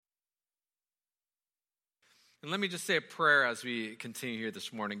And let me just say a prayer as we continue here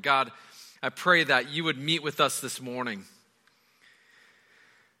this morning. God, I pray that you would meet with us this morning.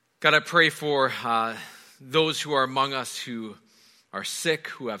 God, I pray for those who are among us who are sick,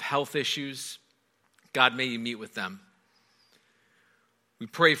 who have health issues. God, may you meet with them. We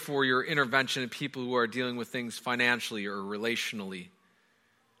pray for your intervention in people who are dealing with things financially or relationally.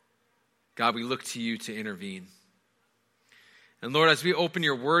 God, we look to you to intervene. And Lord, as we open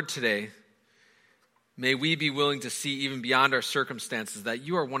your word today, may we be willing to see even beyond our circumstances that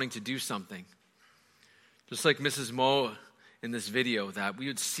you are wanting to do something. Just like Mrs. Moe in this video, that we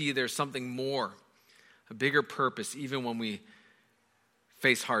would see there's something more, a bigger purpose, even when we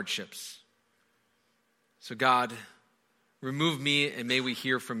face hardships. So God, remove me and may we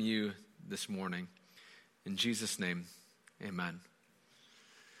hear from you this morning. In Jesus' name, amen.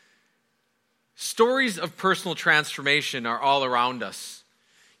 Stories of personal transformation are all around us.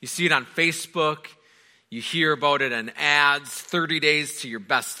 You see it on Facebook. You hear about it in ads, 30 days to your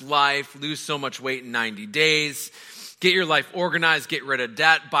best life, lose so much weight in 90 days, get your life organized, get rid of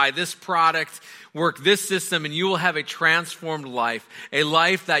debt, buy this product, work this system, and you will have a transformed life, a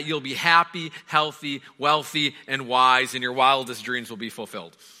life that you'll be happy, healthy, wealthy, and wise, and your wildest dreams will be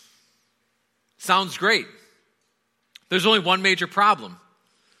fulfilled. Sounds great. There's only one major problem,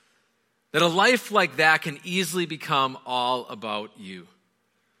 that a life like that can easily become all about you.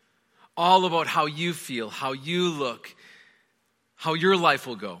 All about how you feel, how you look, how your life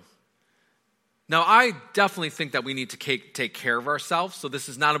will go. Now, I definitely think that we need to take care of ourselves, so this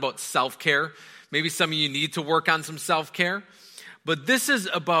is not about self-care. Maybe some of you need to work on some self-care, but this is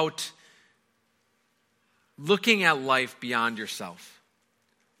about looking at life beyond yourself,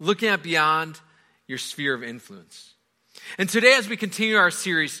 looking at beyond your sphere of influence. And today, as we continue our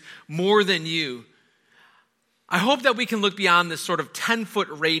series, More Than You, I hope that we can look beyond this sort of 10-foot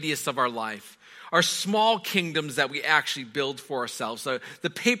radius of our life, our small kingdoms that we actually build for ourselves, the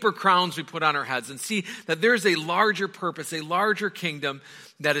paper crowns we put on our heads, and see that there's a larger purpose, a larger kingdom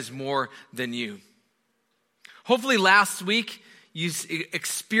that is more than you. Hopefully last week you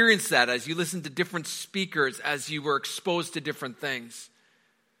experienced that as you listened to different speakers, as you were exposed to different things.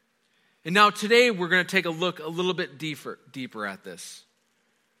 And now today we're going to take a look a little bit deeper at this.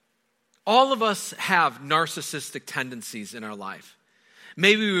 All of us have narcissistic tendencies in our life.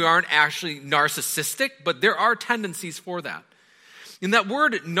 Maybe we aren't actually narcissistic, but there are tendencies for that. And that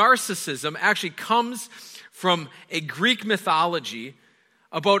word narcissism actually comes from a Greek mythology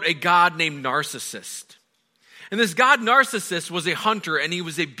about a god named Narcissus. And this god Narcissus was a hunter, and he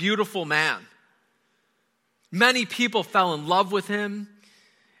was a beautiful man. Many people fell in love with him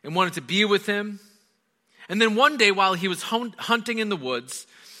and wanted to be with him. And then one day while he was hunting in the woods,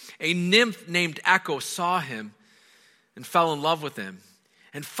 a nymph named Echo saw him and fell in love with him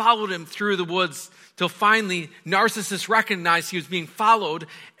and followed him through the woods till finally Narcissus recognized he was being followed,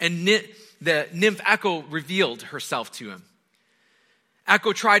 and the nymph Echo revealed herself to him.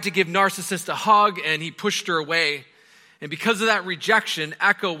 Echo tried to give Narcissus a hug, and he pushed her away. And because of that rejection,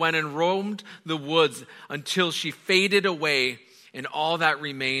 Echo went and roamed the woods until she faded away, and all that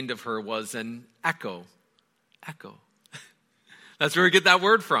remained of her was an echo. Echo. That's where we get that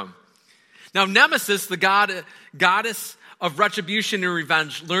word from. Now, Nemesis, the goddess of retribution and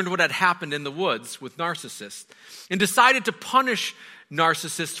revenge, learned what had happened in the woods with Narcissus and decided to punish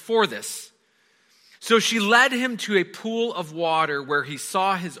Narcissus for this. So she led him to a pool of water where he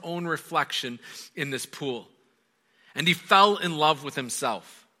saw his own reflection in this pool, and he fell in love with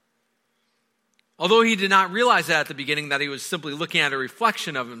himself. Although he did not realize that at the beginning, that he was simply looking at a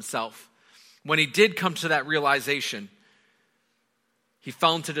reflection of himself, when he did come to that realization, he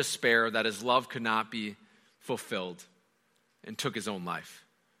fell into despair that his love could not be fulfilled and took his own life.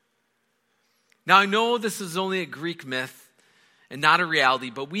 Now, I know this is only a Greek myth and not a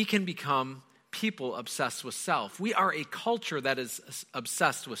reality, but we can become people obsessed with self. We are a culture that is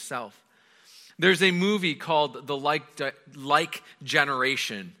obsessed with self. There's a movie called The Like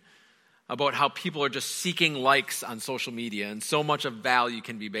Generation about how people are just seeking likes on social media, and so much of value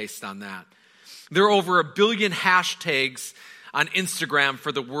can be based on that. There are over 1 billion hashtags on Instagram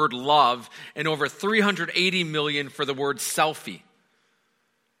for the word love, and over 380 million for the word selfie.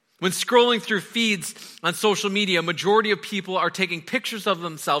 When scrolling through feeds on social media, a majority of people are taking pictures of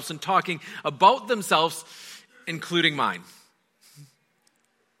themselves and talking about themselves, including mine.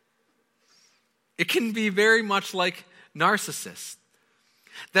 It can be very much like Narcissus,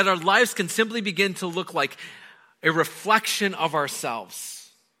 that our lives can simply begin to look like a reflection of ourselves,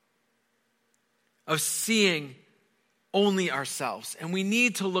 of seeing only ourselves. And we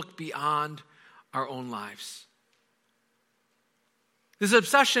need to look beyond our own lives. This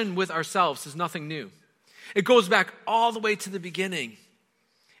obsession with ourselves is nothing new. It goes back all the way to the beginning.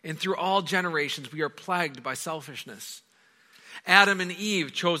 And through all generations, we are plagued by selfishness. Adam and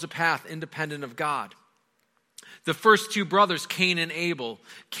Eve chose a path independent of God. The first two brothers, Cain and Abel,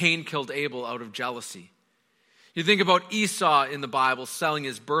 Cain killed Abel out of jealousy. You think about Esau in the Bible selling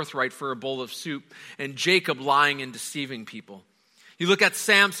his birthright for a bowl of soup, and Jacob lying and deceiving people. You look at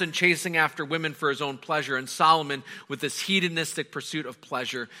Samson chasing after women for his own pleasure, and Solomon with this hedonistic pursuit of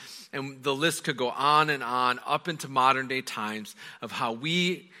pleasure. And the list could go on and on up into modern day times of how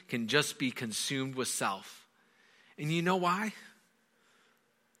we can just be consumed with self. And you know why?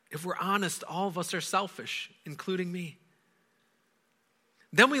 If we're honest, all of us are selfish, including me.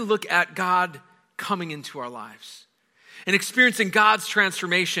 Then we look at God coming into our lives and experiencing God's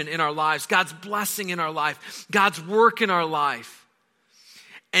transformation in our lives, God's blessing in our life, God's work in our life.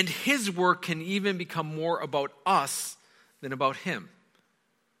 And his work can even become more about us than about him.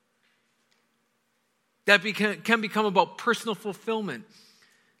 That can become about personal fulfillment,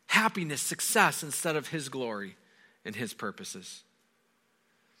 happiness, success, instead of his glory and his purposes.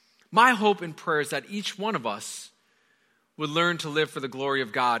 My hope and prayer is that each one of us would learn to live for the glory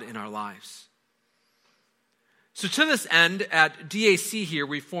of God in our lives. So to this end, at DAC here,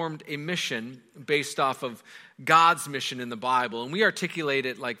 we formed a mission based off of God's mission in the Bible, and we articulate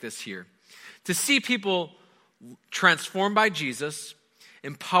it like this here: to see people transformed by Jesus,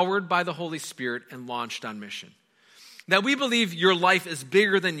 empowered by the Holy Spirit, and launched on mission. That we believe your life is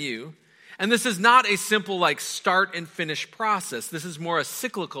bigger than you, and this is not a simple start and finish process. This is more a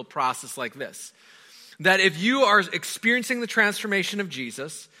cyclical process like this. That if you are experiencing the transformation of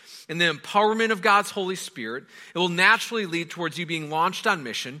Jesus and the empowerment of God's Holy Spirit, it will naturally lead towards you being launched on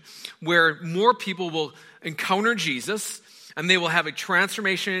mission, where more people will encounter Jesus, and they will have a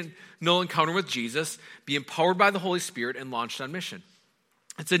transformational encounter with Jesus, be empowered by the Holy Spirit, and launched on mission.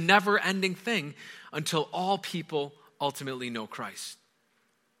 It's a never-ending thing until all people ultimately know Christ.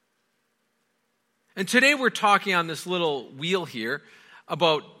 And today we're talking on this little wheel here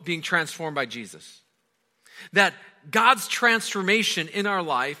about being transformed by Jesus. That God's transformation in our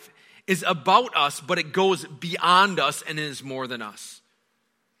life is about us, but it goes beyond us and is more than us.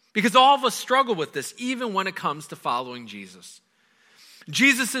 Because all of us struggle with this, even when it comes to following Jesus.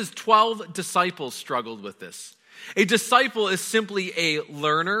 Jesus' 12 disciples struggled with this. A disciple is simply a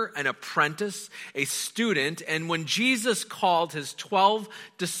learner, an apprentice, a student. And when Jesus called his 12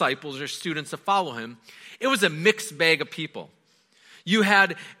 disciples or students to follow him, it was a mixed bag of people. You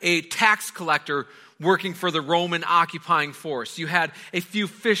had a tax collector working for the Roman occupying force. You had a few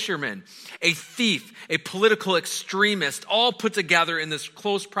fishermen, a thief, a political extremist, all put together in this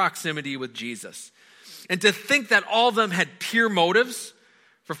close proximity with Jesus. And to think that all of them had pure motives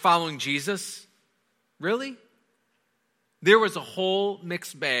for following Jesus, really? There was a whole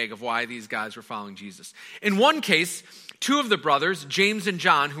mixed bag of why these guys were following Jesus. In one case, two of the brothers, James and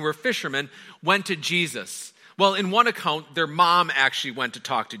John, who were fishermen, went to Jesus. Well, in one account, their mom actually went to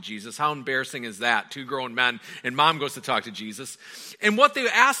talk to Jesus. How embarrassing is that? Two grown men, and mom goes to talk to Jesus. And what they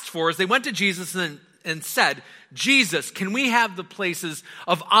asked for is they went to Jesus and said, Jesus, can we have the places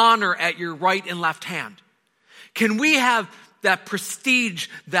of honor at your right and left hand? Can we have that prestige,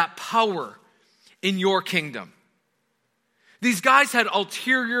 that power in your kingdom? These guys had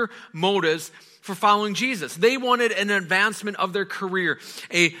ulterior motives for following Jesus. They wanted an advancement of their career,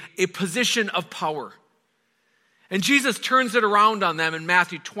 a position of power. And Jesus turns it around on them in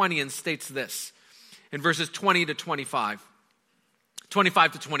Matthew 20 and states this in verses 20 to 25.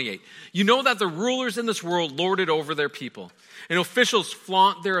 25 to 28. You know that the rulers in this world lord it over their people, and officials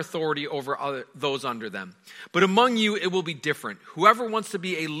flaunt their authority over those under them. But among you it will be different. Whoever wants to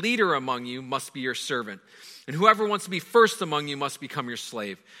be a leader among you must be your servant, and whoever wants to be first among you must become your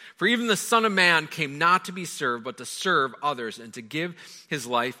slave. For even the Son of Man came not to be served, but to serve others and to give his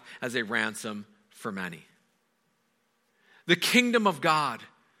life as a ransom for many. The kingdom of God,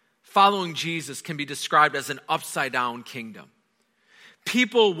 following Jesus, can be described as an upside-down kingdom.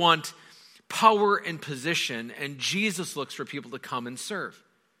 People want power and position, and Jesus looks for people to come and serve.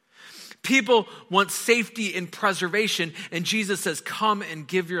 People want safety and preservation, and Jesus says, come and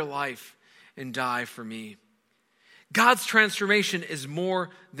give your life and die for me. God's transformation is more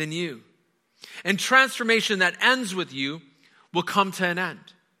than you. And transformation that ends with you will come to an end.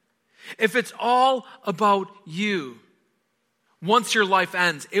 If it's all about you, once your life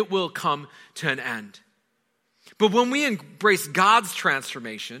ends, it will come to an end. But when we embrace God's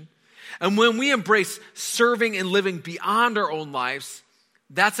transformation, and when we embrace serving and living beyond our own lives,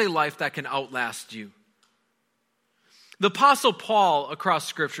 that's a life that can outlast you. The Apostle Paul across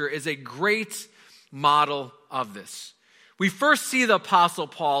Scripture is a great model of this. We first see the Apostle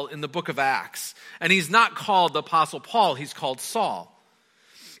Paul in the book of Acts, and he's not called the Apostle Paul, he's called Saul.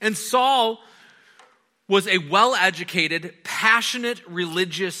 And Saul was a well-educated, passionate,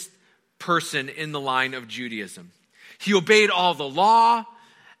 religious person in the line of Judaism. He obeyed all the law,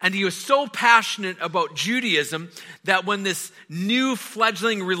 and he was so passionate about Judaism that when this new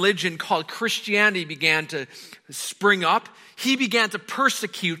fledgling religion called Christianity began to spring up, he began to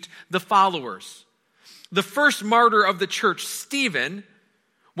persecute the followers. The first martyr of the church, Stephen,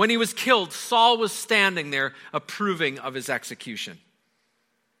 when he was killed, Saul was standing there approving of his execution.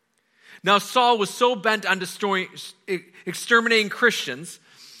 Now, Saul was so bent on exterminating Christians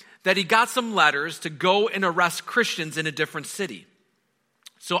that he got some letters to go and arrest Christians in a different city.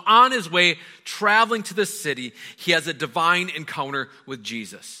 So on his way, traveling to the city, he has a divine encounter with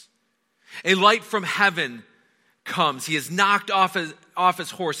Jesus. A light from heaven comes. He is knocked off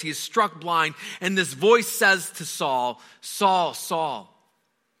his horse. He is struck blind. And this voice says to Saul, "Saul, Saul,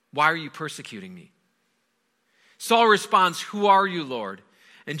 why are you persecuting me?" Saul responds, "Who are you, Lord?"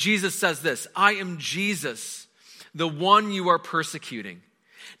 And Jesus says this, "I am Jesus, the one you are persecuting.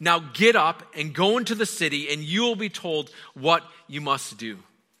 Now get up and go into the city, and you will be told what you must do."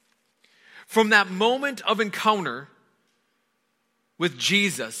 From that moment of encounter with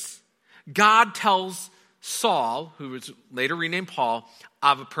Jesus, God tells Saul, who was later renamed Paul, "I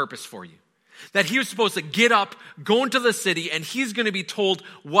have a purpose for you." That he was supposed to get up, go into the city, and he's going to be told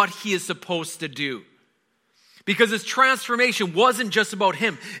what he is supposed to do. Because his transformation wasn't just about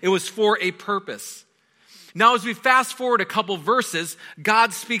him. It was for a purpose. Now, as we fast forward a couple verses,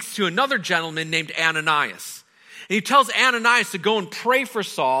 God speaks to another gentleman named Ananias. And he tells Ananias to go and pray for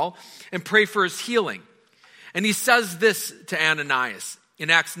Saul and pray for his healing. And he says this to Ananias in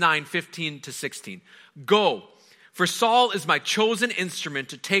Acts 9:15-16. "Go, for Saul is my chosen instrument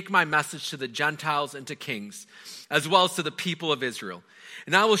to take my message to the Gentiles and to kings, as well as to the people of Israel.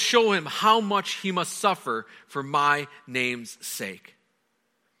 And I will show him how much he must suffer for my name's sake."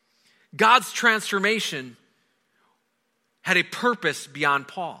 God's transformation had a purpose beyond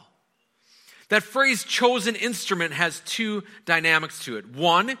Paul. That phrase, chosen instrument, has two dynamics to it.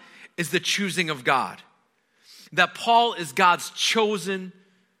 One is the choosing of God. That Paul is God's chosen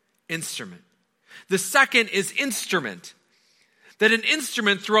instrument. The second is instrument. That an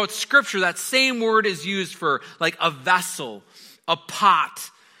instrument throughout Scripture, that same word is used for like a vessel, a pot,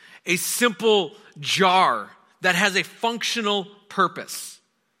 a simple jar that has a functional purpose.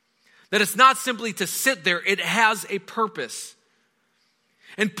 That it's not simply to sit there, it has a purpose.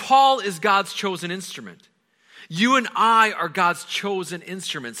 And Paul is God's chosen instrument. You and I are God's chosen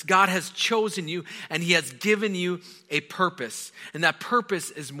instruments. God has chosen you and he has given you a purpose. And that purpose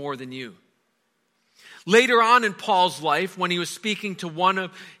is more than you. Later on in Paul's life, when he was speaking to one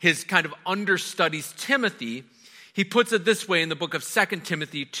of his kind of understudies, Timothy, he puts it this way in the book of 2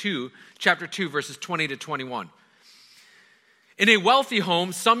 Timothy 2, chapter 2, verses 20-21. "In a wealthy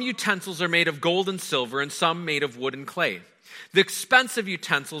home, some utensils are made of gold and silver, and some made of wood and clay. The expensive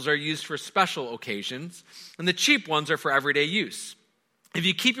utensils are used for special occasions, and the cheap ones are for everyday use. If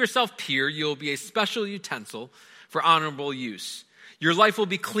you keep yourself pure, you will be a special utensil for honorable use. Your life will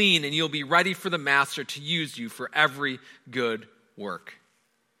be clean, and you'll be ready for the master to use you for every good work."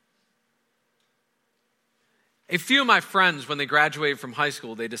 A few of my friends, when they graduated from high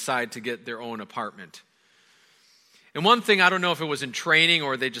school, they decided to get their own apartment. And one thing, I don't know if it was in training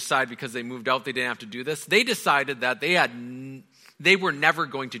or they decided because they moved out they didn't have to do this. They decided that they were never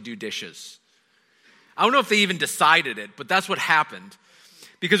going to do dishes. I don't know if they even decided it, but that's what happened.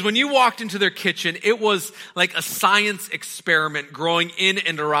 Because when you walked into their kitchen, it was like a science experiment growing in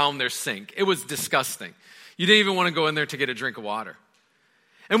and around their sink. It was disgusting. You didn't even want to go in there to get a drink of water.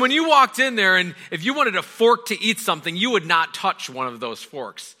 And when you walked in there, and if you wanted a fork to eat something, you would not touch one of those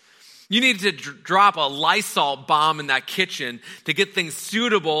forks. You needed to drop a Lysol bomb in that kitchen to get things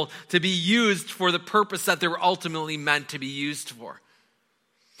suitable to be used for the purpose that they were ultimately meant to be used for.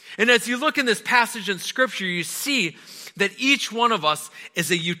 And as you look in this passage in Scripture, you see that each one of us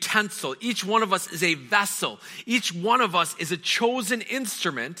is a utensil. Each one of us is a vessel. Each one of us is a chosen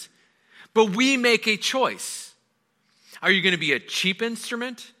instrument, but we make a choice. Are you going to be a cheap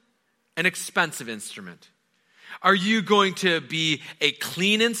instrument, an expensive instrument? Are you going to be a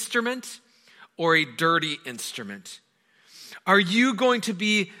clean instrument or a dirty instrument? Are you going to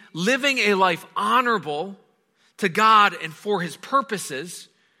be living a life honorable to God and for his purposes,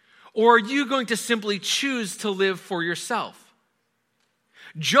 or are you going to simply choose to live for yourself?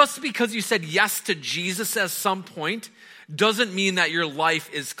 Just because you said yes to Jesus at some point doesn't mean that your life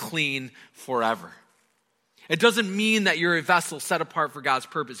is clean forever. It doesn't mean that you're a vessel set apart for God's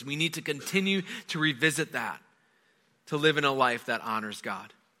purpose. We need to continue to revisit that. to live in a life that honors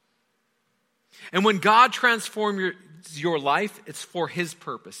God. And when God transforms your life, it's for his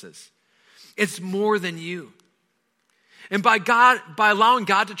purposes. It's more than you. And by allowing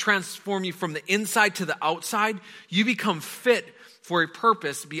God to transform you from the inside to the outside, you become fit for a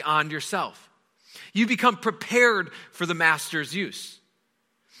purpose beyond yourself. You become prepared for the master's use.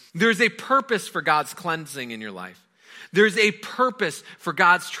 There's a purpose for God's cleansing in your life. There's a purpose for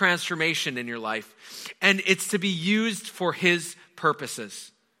God's transformation in your life, and it's to be used for his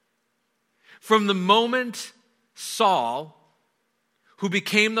purposes. From the moment Saul, who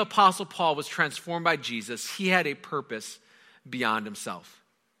became the Apostle Paul, was transformed by Jesus, he had a purpose beyond himself.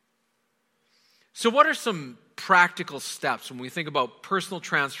 So what are some practical steps when we think about personal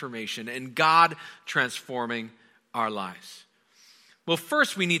transformation and God transforming our lives? Well,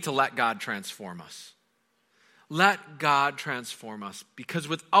 first we need to let God transform us. Let God transform us, because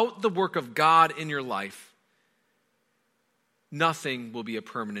without the work of God in your life, nothing will be a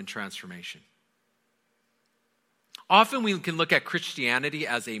permanent transformation. Often we can look at Christianity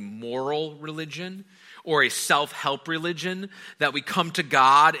as a moral religion or a self-help religion, that we come to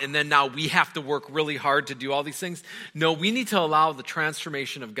God and then now we have to work really hard to do all these things. No, we need to allow the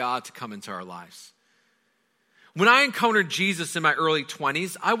transformation of God to come into our lives. When I encountered Jesus in my early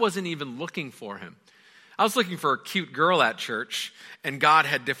 20s, I wasn't even looking for him. I was looking for a cute girl at church, and God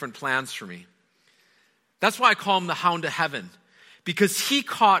had different plans for me. That's why I call him the Hound of Heaven, because he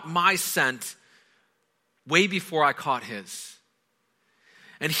caught my scent way before I caught his.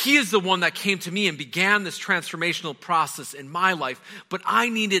 And he is the one that came to me and began this transformational process in my life, but I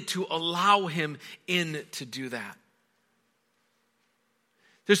needed to allow him in to do that.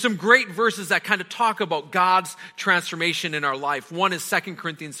 There's some great verses that kind of talk about God's transformation in our life. One is 2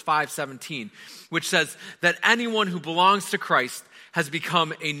 Corinthians 5:17, which says that anyone who belongs to Christ has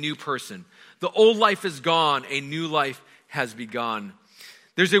become a new person. The old life is gone, a new life has begun.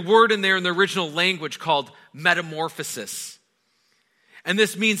 There's a word in there in the original language called metamorphosis. And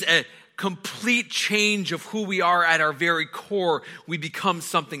this means a complete change of who we are at our very core. We become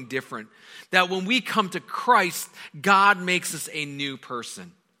something different. That when we come to Christ, God makes us a new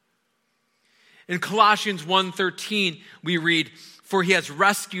person. In Colossians 1:13, we read, "For he has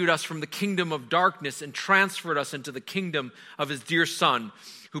rescued us from the kingdom of darkness and transferred us into the kingdom of his dear Son,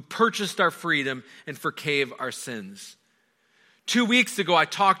 who purchased our freedom and forgave our sins." 2 weeks ago, I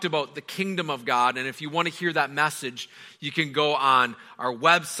talked about the kingdom of God, and if you want to hear that message, you can go on our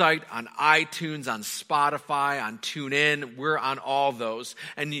website, on iTunes, on Spotify, on TuneIn. We're on all those,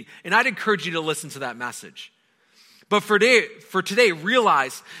 and I'd encourage you to listen to that message. But for today,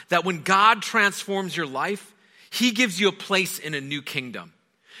 realize that when God transforms your life, he gives you a place in a new kingdom.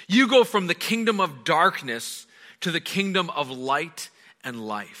 You go from the kingdom of darkness to the kingdom of light and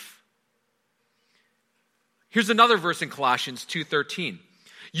life. Here's another verse in Colossians 2:13.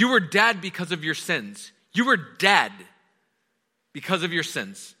 You were dead because of your sins. You were dead because of your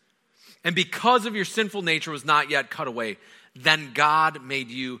sins. And because of your sinful nature was not yet cut away. Then God made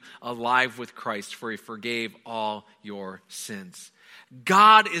you alive with Christ, for he forgave all your sins.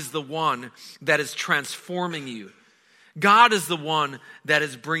 God is the one that is transforming you. God is the one that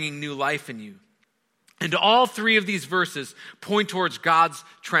is bringing new life in you. And all three of these verses point towards God's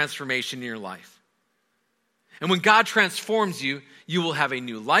transformation in your life. And when God transforms you, you will have a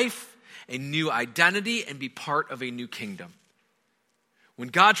new life, a new identity, and be part of a new kingdom. When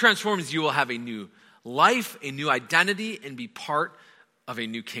God transforms you, will have a new life, a new identity, and be part of a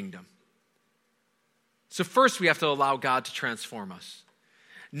new kingdom. So first, we have to allow God to transform us.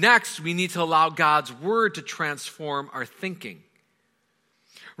 Next, we need to allow God's word to transform our thinking.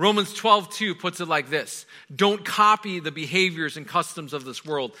 Romans 12:2 puts it like this: don't copy the behaviors and customs of this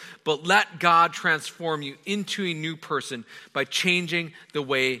world, but let God transform you into a new person by changing the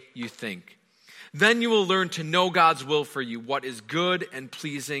way you think. Then you will learn to know God's will for you, what is good and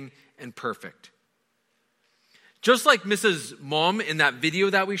pleasing and perfect. Just like Mrs. Mom in that video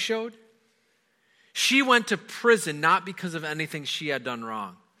that we showed, she went to prison not because of anything she had done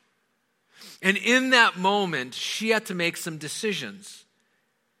wrong. And in that moment, she had to make some decisions.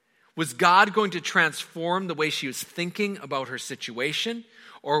 Was God going to transform the way she was thinking about her situation,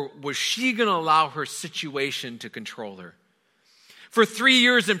 or was she going to allow her situation to control her? For 3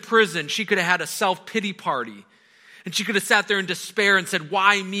 years in prison, she could have had a self-pity party, and she could have sat there in despair and said,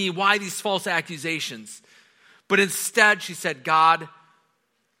 why me? Why these false accusations? But instead, she said, God,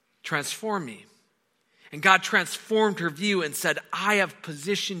 transform me. And God transformed her view and said, I have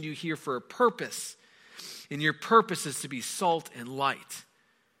positioned you here for a purpose, and your purpose is to be salt and light.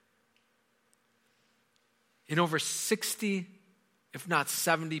 And over 60, if not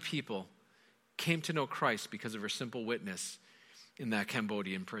 70 people came to know Christ because of her simple witness in that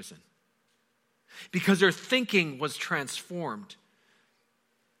Cambodian prison. Because her thinking was transformed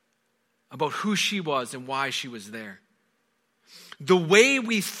about who she was and why she was there. The way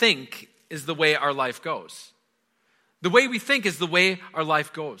we think is the way our life goes. The way we think is the way our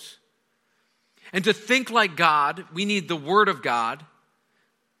life goes. And to think like God, we need the Word of God.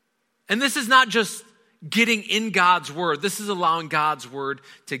 And this is not just getting in God's Word. This is allowing God's Word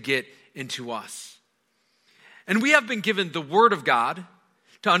to get into us. And we have been given the Word of God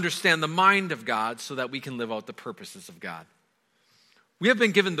to understand the mind of God so that we can live out the purposes of God. We have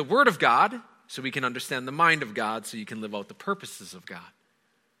been given the Word of God so we can understand the mind of God so you can live out the purposes of God.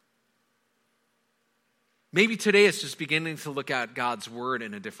 Maybe today it's just beginning to look at God's Word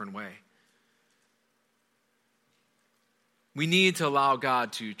in a different way. We need to allow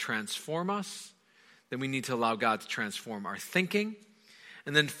God to transform us. Then we need to allow God to transform our thinking.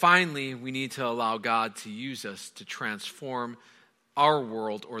 And then finally, we need to allow God to use us to transform our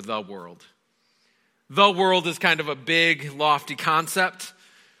world or the world. The world is kind of a big, lofty concept.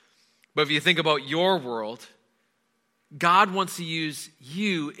 But if you think about your world, God wants to use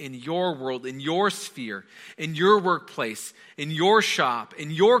you in your world, in your sphere, in your workplace, in your shop,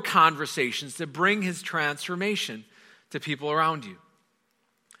 in your conversations to bring his transformation to people around you.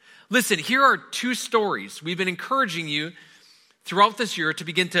 Listen, here are two stories. We've been encouraging you throughout this year to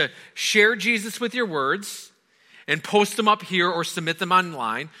begin to share Jesus with your words and post them up here or submit them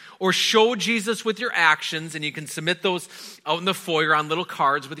online, or show Jesus with your actions, and you can submit those out in the foyer on little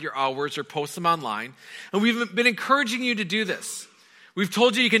cards with your hours or post them online. And we've been encouraging you to do this. We've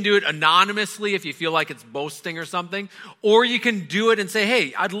told you can do it anonymously if you feel like it's boasting or something, or you can do it and say,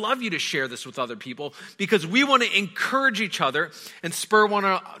 hey, I'd love you to share this with other people because we want to encourage each other and spur one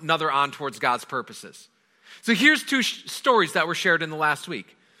another on towards God's purposes. So here's two stories that were shared in the last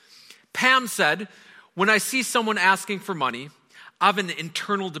week. Pam said, when I see someone asking for money, I have an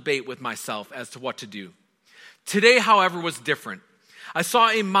internal debate with myself as to what to do. Today, however, was different. I saw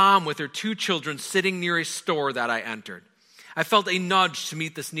a mom with her 2 children sitting near a store that I entered. I felt a nudge to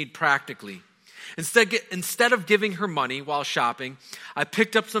meet this need practically. Instead of giving her money while shopping, I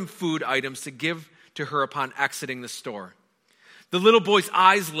picked up some food items to give to her upon exiting the store. The little boy's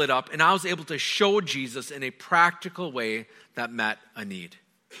eyes lit up, and I was able to show Jesus in a practical way that met a need.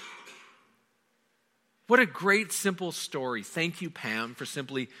 What a great, simple story. Thank you, Pam, for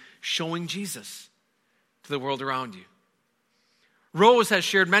simply showing Jesus to the world around you. Rose has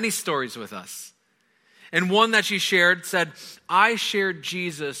shared many stories with us. And one that she shared said, I shared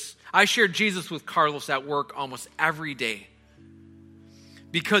Jesus with Carlos at work almost every day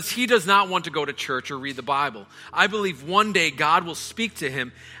because he does not want to go to church or read the Bible. I believe one day God will speak to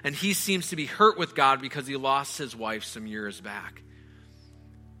him, and he seems to be hurt with God because he lost his wife some years back.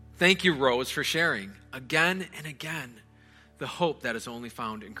 Thank you, Rose, for sharing again and again the hope that is only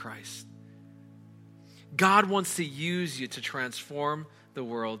found in Christ. God wants to use you to transform the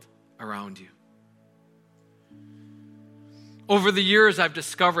world around you. Over the years, I've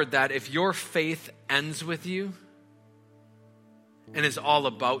discovered that if your faith ends with you and is all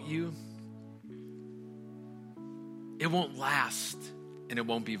about you, it won't last and it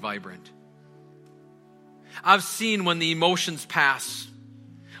won't be vibrant. I've seen when the emotions pass,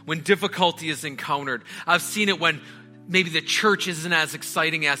 when difficulty is encountered. I've seen it when maybe the church isn't as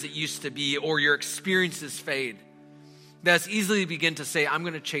exciting as it used to be, or your experiences fade. That's easily begin to say, I'm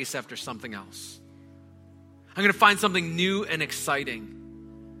going to chase after something else. I'm going to find something new and exciting.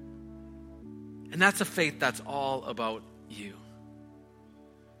 And that's a faith that's all about you.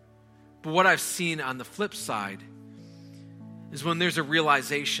 But what I've seen on the flip side is when there's a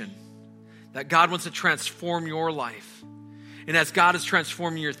realization that God wants to transform your life. And as God is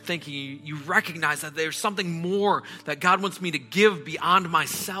transforming your thinking, you recognize that there's something more that God wants me to give beyond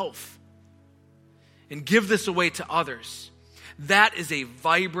myself and give this away to others. That is a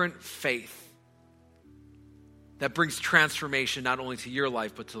vibrant faith that brings transformation not only to your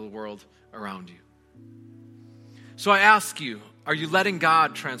life, but to the world around you. So I ask you, are you letting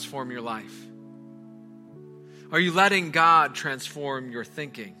God transform your life? Are you letting God transform your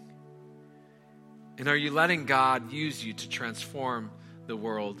thinking? And are you letting God use you to transform the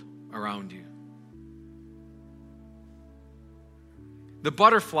world around you? The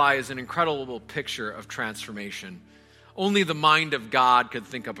butterfly is an incredible picture of transformation. Only the mind of God could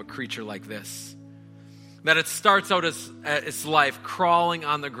think up a creature like this. That it starts out as its life crawling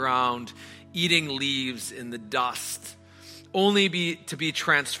on the ground, eating leaves in the dust, only to be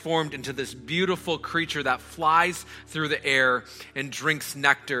transformed into this beautiful creature that flies through the air and drinks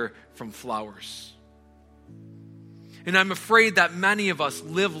nectar from flowers. And I'm afraid that many of us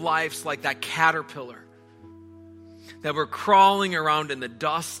live lives like that caterpillar, that we're crawling around in the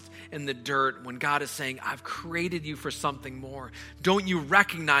dust and the dirt when God is saying, I've created you for something more. Don't you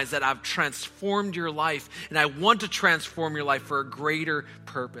recognize that I've transformed your life, and I want to transform your life for a greater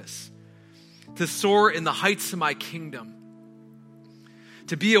purpose, to soar in the heights of my kingdom,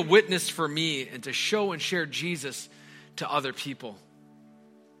 to be a witness for me, and to show and share Jesus to other people.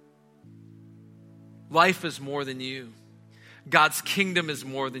 Life is more than you. God's kingdom is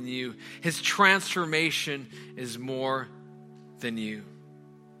more than you. His transformation is more than you.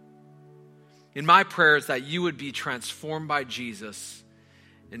 And my prayer is that you would be transformed by Jesus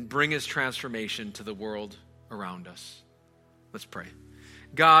and bring his transformation to the world around us. Let's pray.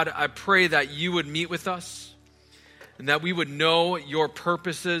 God, I pray that you would meet with us and that we would know your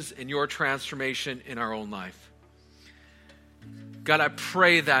purposes and your transformation in our own life. God, I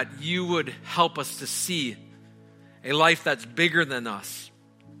pray that you would help us to see a life that's bigger than us,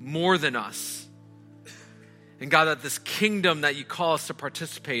 more than us. And God, that this kingdom that you call us to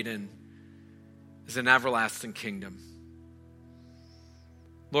participate in is an everlasting kingdom.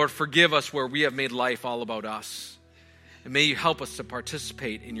 Lord, forgive us where we have made life all about us. And may you help us to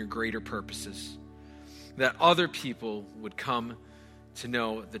participate in your greater purposes, that other people would come to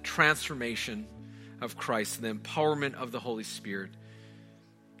know the transformation of Christ and the empowerment of the Holy Spirit,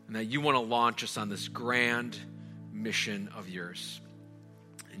 and that you want to launch us on this grand mission of yours.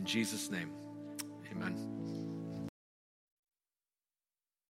 In Jesus' name, amen.